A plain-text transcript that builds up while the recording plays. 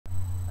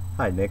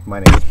Hi Nick, my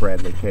name is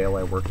Bradley Kale.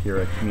 I work here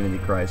at Community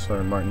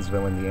Chrysler in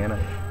Martinsville, Indiana,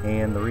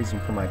 and the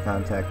reason for my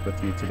contact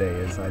with you today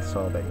is I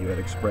saw that you had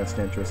expressed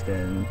interest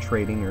in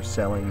trading or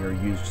selling your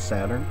used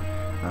Saturn.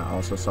 I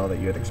also saw that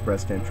you had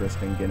expressed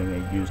interest in getting a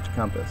used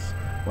Compass.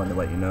 Wanted to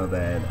let you know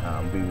that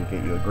we will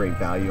get you a great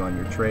value on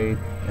your trade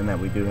and that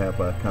we do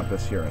have a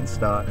Compass here in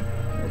stock.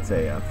 It's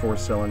a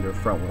 4-cylinder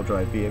front-wheel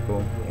drive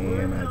vehicle,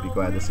 and I'd be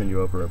glad to send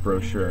you over a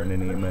brochure and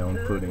an email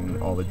including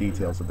all the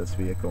details of this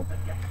vehicle.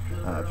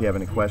 If you have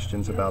any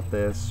questions about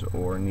this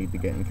or need to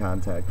get in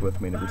contact with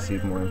me to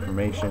receive more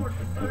information,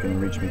 you can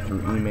reach me through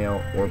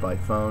email or by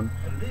phone.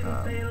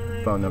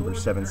 Phone number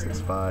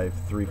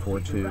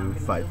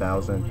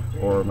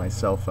 765-342-5000 or my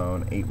cell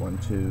phone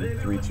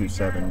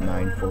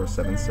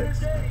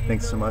 812-327-9476.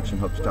 Thanks so much and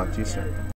hope to talk to you soon.